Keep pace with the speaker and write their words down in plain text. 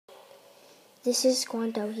This is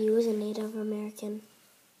Squanto. He was a Native American.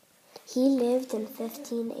 He lived in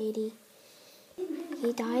 1580.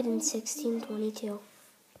 He died in 1622.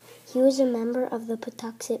 He was a member of the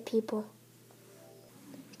Patuxet people.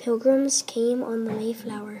 Pilgrims came on the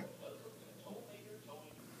Mayflower.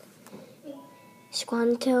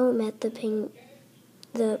 Squanto met the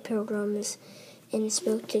pilgrims and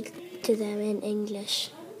spoke to them in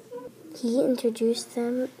English. He introduced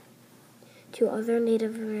them to other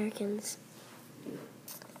Native Americans.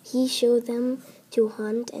 He showed them to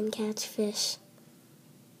hunt and catch fish.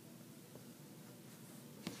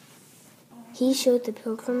 He showed the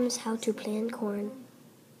pilgrims how to plant corn.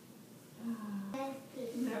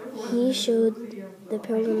 He showed the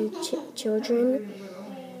pilgrim children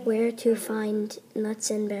where to find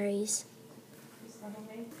nuts and berries.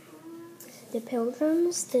 The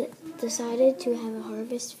pilgrims decided to have a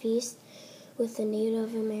harvest feast with the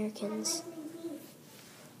Native Americans.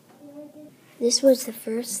 This was the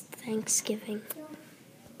first Thanksgiving.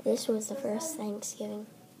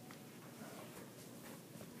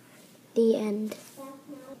 The end.